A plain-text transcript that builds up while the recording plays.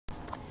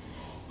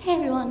Hey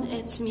everyone,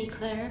 it's me,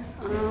 Claire.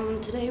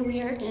 Today we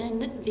are in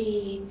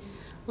the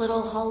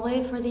little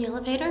hallway for the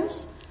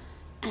elevators,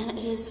 and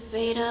it is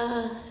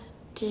VEDA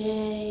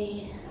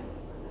day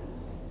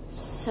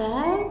 7,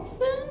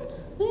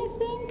 I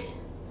think?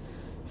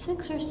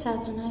 6 or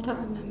 7, I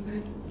don't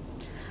remember.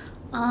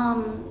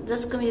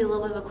 This is going to be a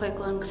little bit of a quick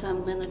one because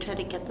I'm going to try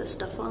to get this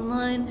stuff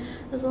online,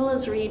 as well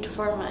as read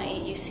for my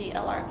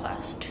UCLR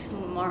class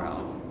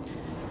tomorrow.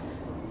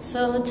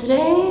 So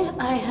today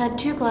I had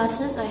 2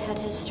 classes. I had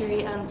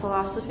history and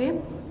philosophy.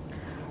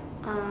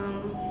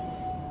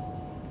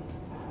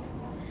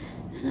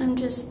 And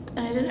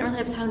I didn't really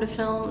have time to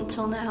film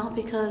until now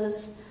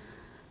because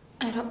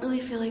I don't really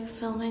feel like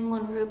filming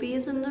when Ruby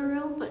is in the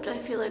room, but I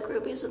feel like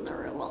Ruby's in the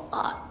room a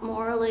lot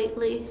more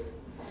lately.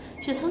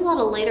 She just has a lot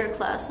of later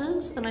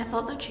classes, and I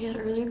thought that she had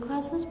earlier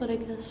classes, but I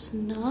guess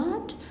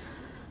not.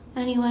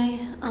 Anyway,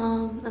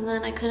 and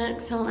then I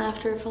couldn't film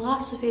after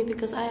philosophy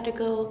because I had to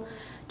go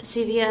to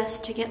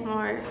CVS to get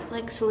more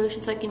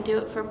solutions. I can do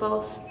it for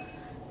both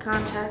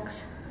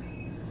contacts.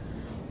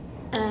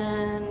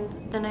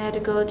 And then I had to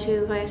go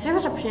to my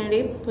service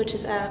opportunity, which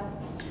is at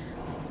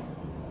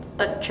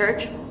a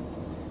church,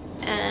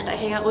 and I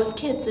hang out with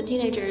kids and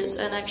teenagers,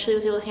 and actually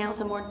was able to hang out with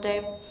them more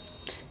today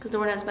because there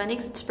weren't as many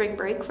because it's spring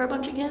break for a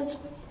bunch of kids.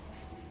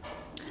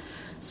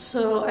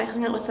 So I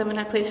hung out with them and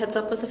I played heads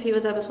up with a few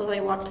of them as well as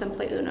I watched them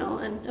play Uno,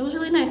 and it was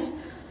really nice.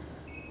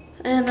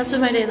 And that's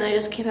been my day, and then I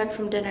just came back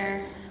from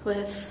dinner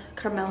with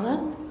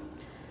Carmela,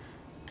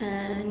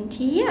 and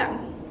yeah.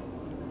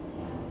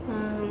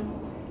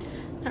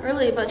 Not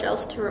really much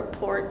else to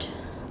report.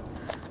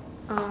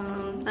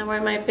 I'm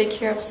wearing my Big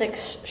Hero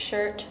 6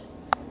 shirt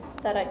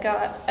that I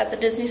got at the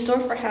Disney store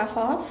for half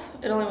off.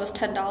 It only was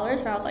 $10,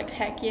 and I was like,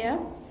 heck yeah.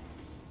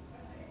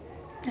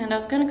 And I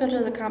was going to go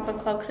to the comic book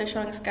club because they're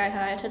showing Sky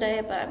High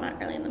today, but I'm not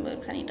really in the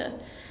mood because I need to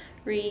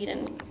read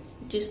and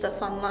do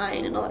stuff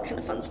online and all that kind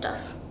of fun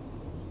stuff.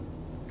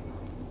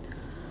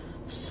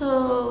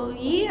 So,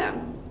 yeah.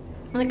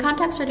 And the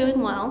contacts are doing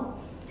well.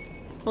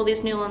 Well,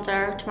 these new ones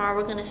are. Tomorrow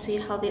we're going to see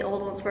how the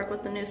old ones work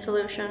with the new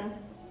solution.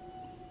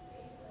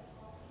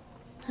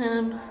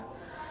 And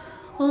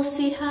we'll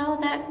see how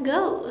that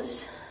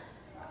goes.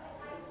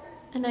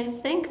 And I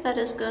think that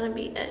is going to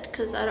be it,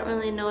 because I don't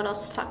really know what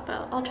else to talk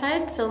about. I'll try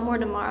to film more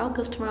tomorrow,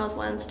 because tomorrow's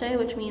Wednesday,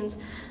 which means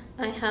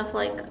I have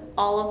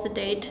all of the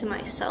day to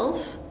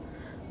myself,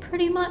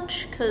 pretty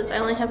much, because I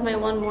only have my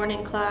one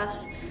morning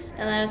class,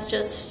 and then it's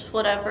just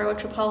whatever,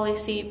 which you'll probably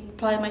see.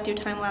 Probably might do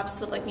time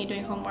lapses of me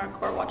doing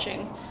homework or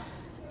watching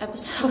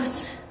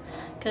episodes,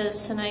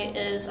 because tonight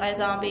is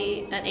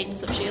iZombie and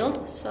Agents of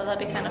S.H.I.E.L.D., so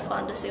that'd be kind of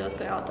fun to see what's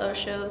going on with those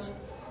shows.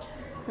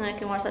 And I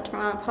can watch that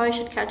tomorrow. I probably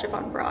should catch up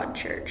on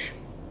Broadchurch.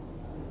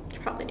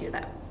 Should probably do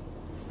that.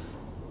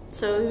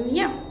 So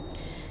yeah,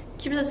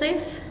 keep it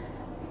safe,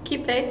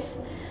 keep faith,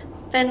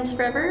 fandoms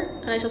forever,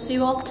 and I shall see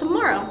you all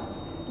tomorrow.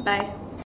 Bye.